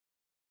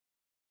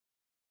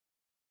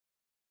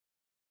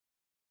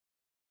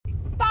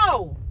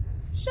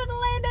Should have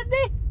landed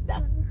there.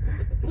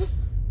 No.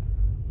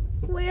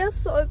 We're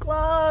so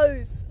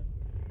close.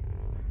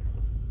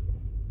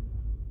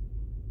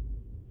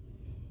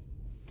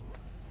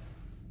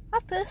 Hi,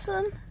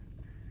 person.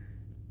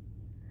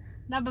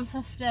 Number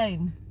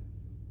 15.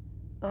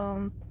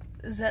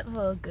 Is that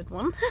the good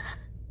one?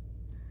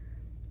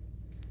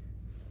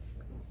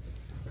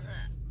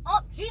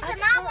 Oh, here's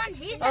another one.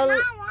 Here's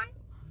another one.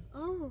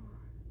 Oh,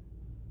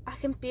 I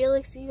can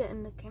barely see that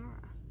in the camera.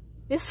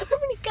 There's so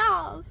many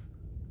cars.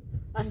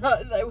 I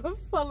know,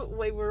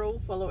 we were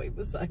all following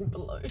the same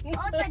balloon.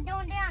 Oh, they're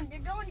going down. They're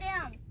going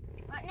down.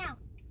 Right now.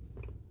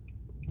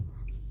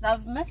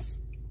 They've missed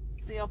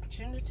the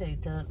opportunity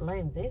to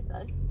land there,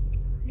 though.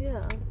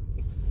 Yeah.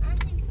 I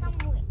think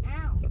somewhere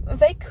out.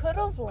 They could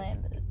have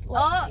landed.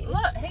 Oh,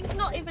 look, he's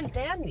not even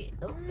down yet.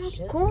 Oh, Oh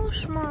shit.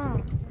 gosh,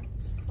 Mum.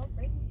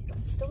 Sorry,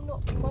 I'm still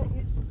not quite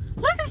yet.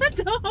 Look at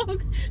the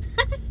dog!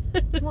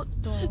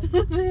 What dog?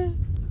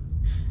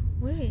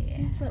 Where?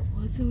 He's like,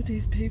 what's all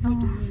these people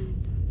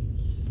doing?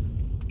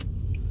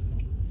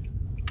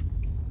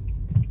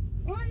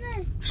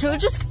 Should we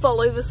just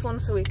follow this one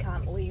so we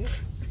can't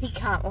leave? He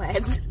can't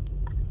land.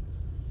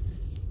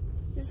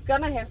 He's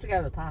gonna have to go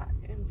to the park.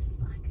 And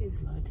fuck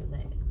his low to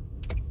that.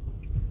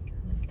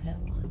 Those power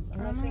lines.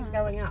 Unless he's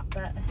going up,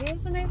 but he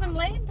hasn't even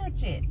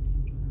landed yet.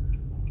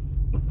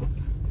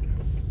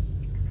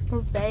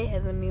 Well, they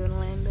haven't even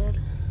landed.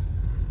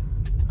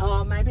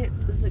 Oh, maybe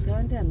is it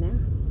going down now?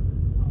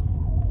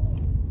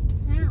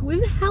 How? Where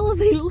the hell are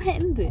they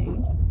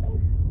landing?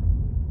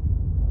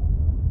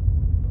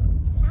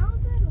 How are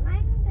they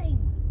landing?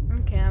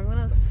 Okay, I'm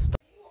gonna stop.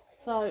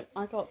 So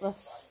I got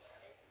this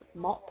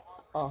mop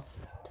off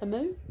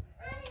Temu.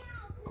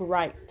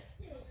 Great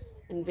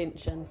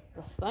invention,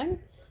 this thing.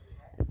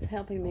 It's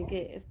helping me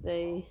get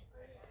the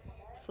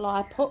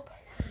fly poop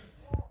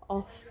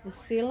off the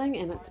ceiling,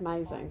 and it's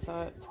amazing.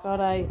 So it's got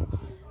a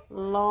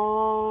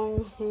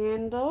long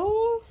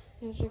handle,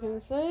 as you can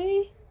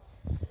see,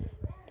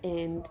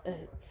 and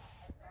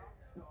it's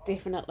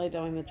definitely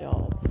doing the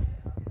job.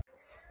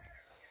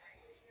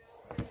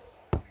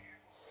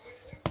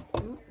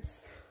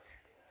 Oops.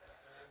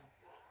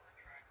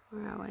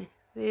 Where are we?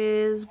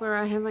 There's where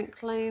I haven't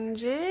cleaned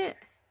yet.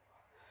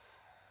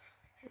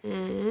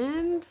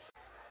 And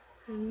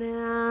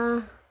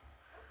now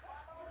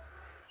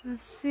the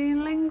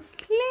ceiling's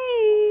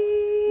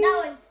clean.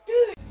 No, it's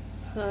dude.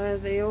 So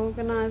the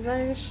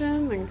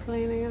organisation and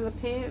cleaning of the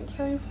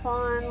pantry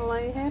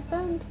finally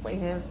happened. We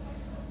have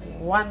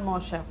one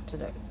more shelf to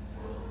do.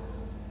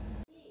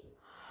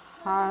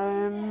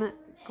 Home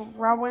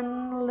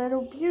growing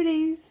little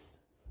beauties.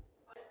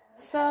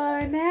 So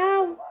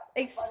now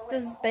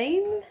Easter's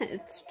been.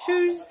 It's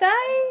Tuesday.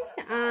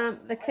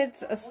 The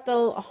kids are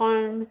still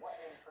home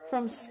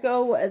from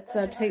school. It's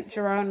a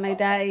teacher only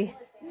day,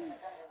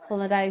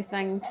 holiday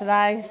thing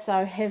today,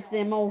 so have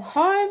them all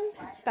home.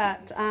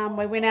 But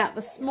we went out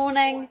this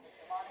morning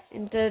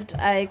and did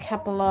a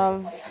couple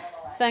of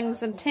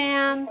things in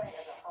town,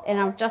 and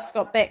I've just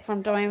got back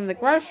from doing the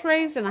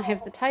groceries, and I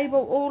have the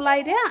table all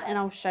laid out, and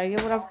I'll show you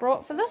what I've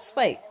brought for this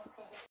week.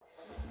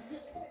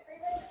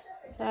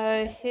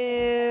 So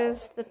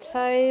here's the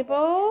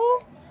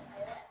table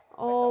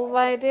all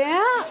laid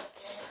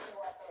out.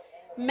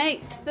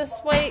 Meat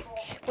this week,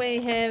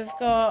 we have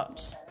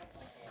got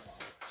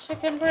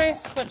chicken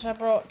breast, which I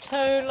brought 2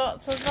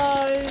 lots of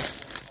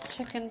those,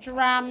 chicken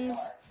drums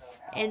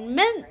and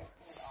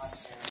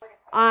mince.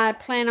 I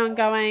plan on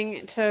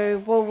going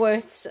to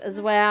Woolworths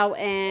as well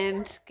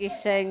and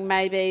getting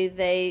maybe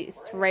the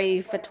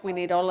 3 for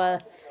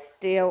 $20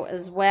 deal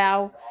as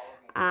well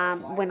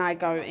when I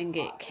go and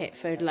get cat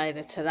food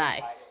later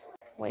today.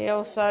 We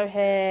also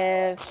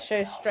have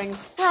shoestring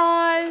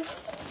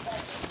fries,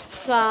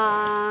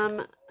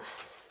 some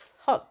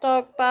hot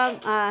dog bun,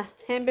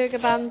 hamburger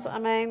buns,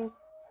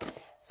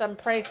 some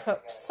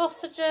pre-cooked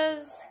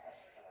sausages,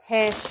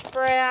 hash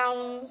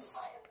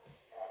browns,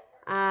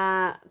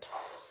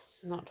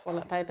 not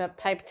toilet paper,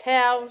 paper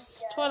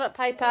towels, toilet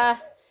paper,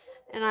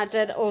 and I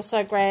did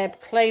also grab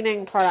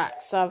cleaning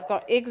products. So I've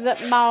got exit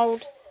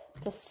mould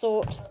to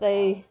sort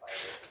the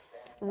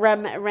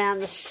rim around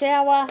the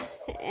shower,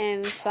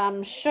 and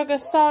some sugar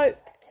soap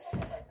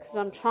because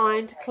I'm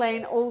trying to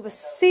clean all the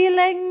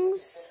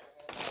ceilings,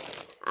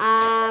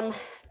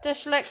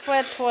 dish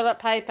liquid, toilet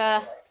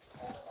paper,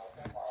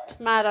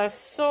 tomato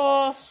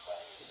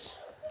sauce,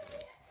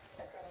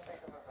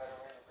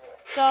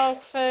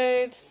 dog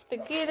food,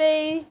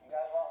 spaghetti,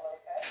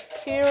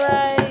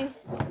 puree,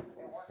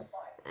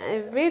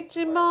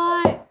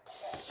 Vegemite,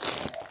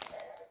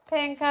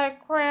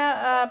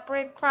 panko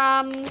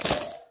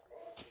breadcrumbs,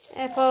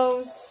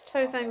 apples,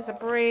 2 things of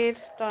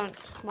bread,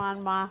 don't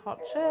mind my hot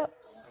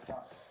chips,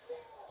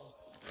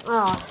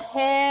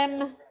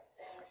 ham,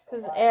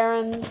 because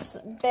Aaron's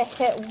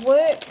back at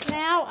work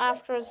now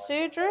after his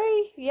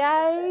surgery,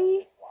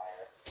 yay,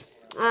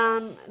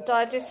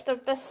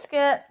 digestive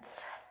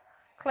biscuits,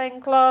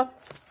 clean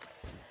cloths,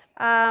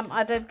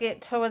 I did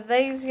get 2 of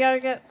these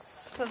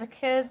yogurts for the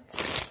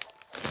kids,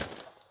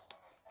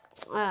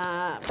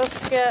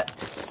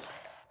 biscuits,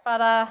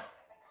 butter,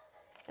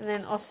 And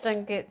then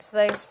Austin gets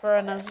these for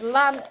in his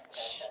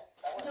lunch.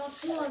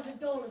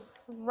 $200.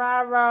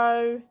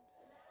 Raro,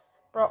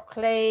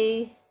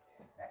 broccoli,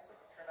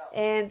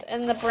 and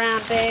in the brown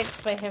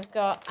bags we have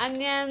got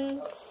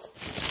onions,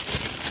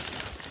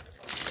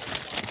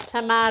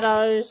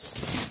 tomatoes,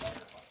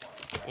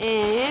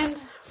 and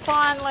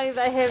finally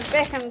they have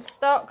back in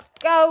stock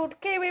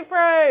gold kiwi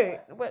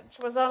fruit, which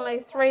was only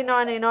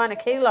 $3.99 a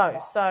kilo,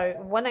 so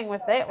winning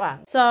with that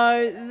one.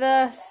 So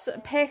this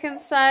Pack and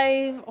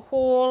Save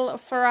haul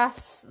for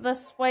us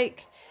this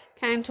week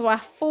came to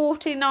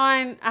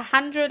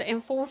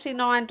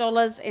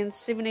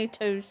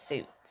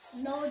 $149.72.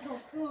 No, it's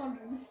 $200.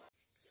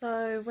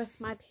 So with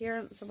my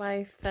parents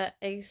away for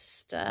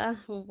Easter,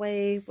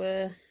 we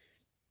were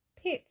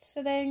pet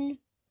sitting.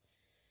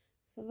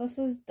 So this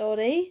is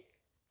Dottie.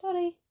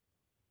 Dottie.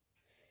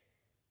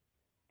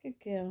 Good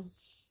girl.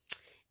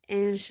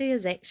 And she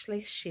is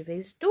actually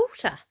Chevy's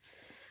daughter.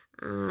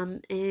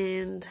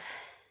 And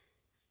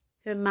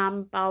her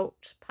mum,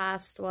 Bolt,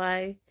 passed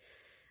away.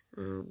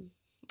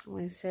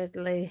 We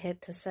sadly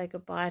had to say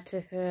goodbye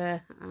to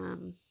her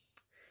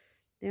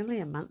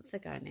nearly a month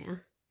ago now.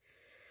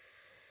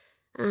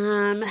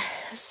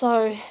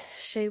 So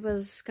she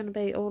was going to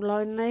be all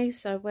lonely,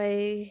 so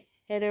we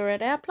had her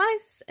at our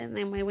place, and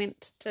then we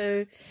went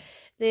to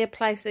their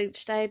place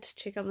each day to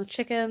check on the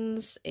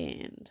chickens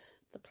and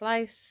the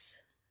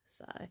place.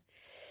 So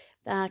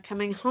they're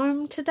coming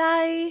home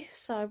today,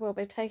 so we'll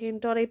be taking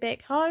Dottie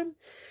back home.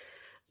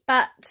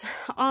 But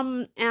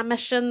on our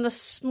mission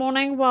this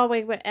morning, while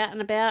we were out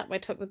and about, we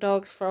took the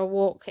dogs for a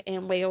walk,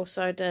 and we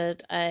also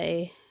did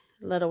a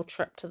little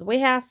trip to the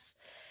warehouse.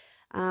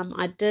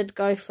 I did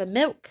go for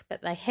milk,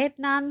 but they had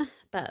none,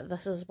 but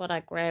this is what I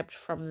grabbed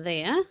from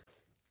there.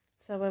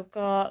 So we've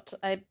got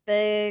a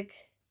big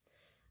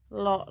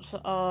lot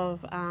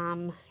of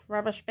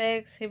rubbish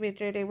bags, heavy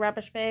duty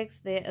rubbish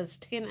bags. There is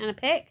 10 in a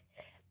pack.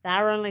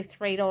 They're only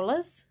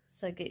 $3,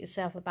 so get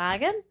yourself a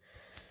bargain.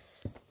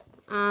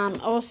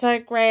 Also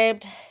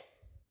grabbed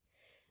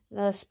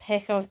this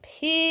pack of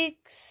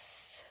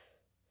pegs,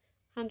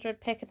 100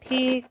 pack of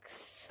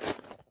pegs. I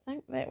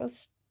think that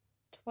was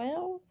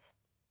 12.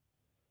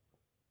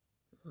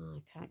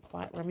 I can't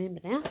quite remember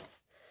now.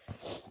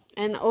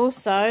 And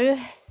also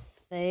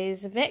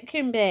these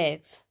vacuum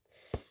bags.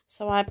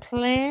 So I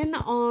plan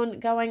on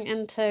going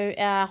into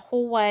our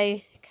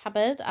hallway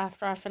cupboard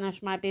after I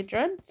finish my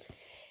bedroom,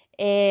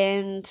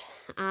 and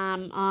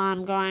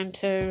I'm going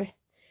to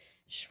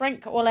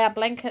shrink all our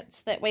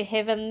blankets that we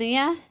have in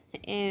there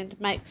and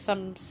make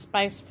some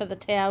space for the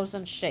towels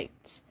and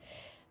sheets.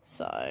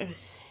 So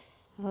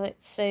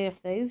let's see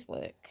if these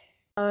work.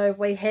 So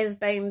we have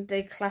been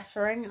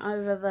decluttering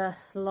over the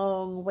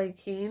long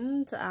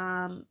weekend,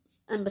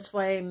 in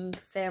between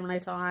family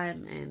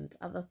time and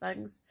other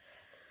things,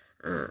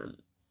 because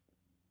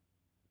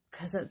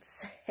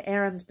it's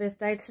Aaron's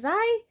birthday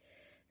today,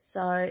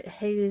 so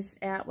he's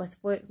out with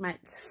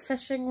workmates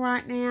fishing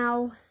right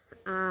now.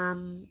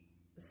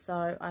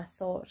 So I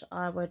thought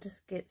I would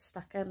get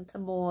stuck into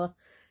more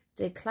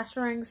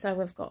decluttering. So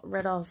we've got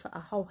rid of a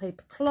whole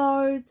heap of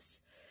clothes.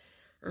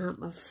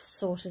 I've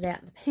sorted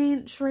out the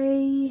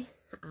pantry.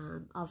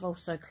 I've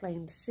also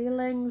cleaned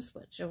ceilings,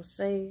 which you'll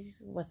see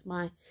with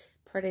my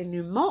pretty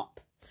new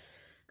mop.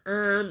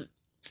 And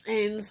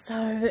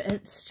so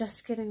it's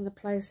just getting the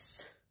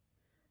place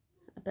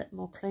a bit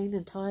more clean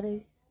and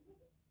tidy.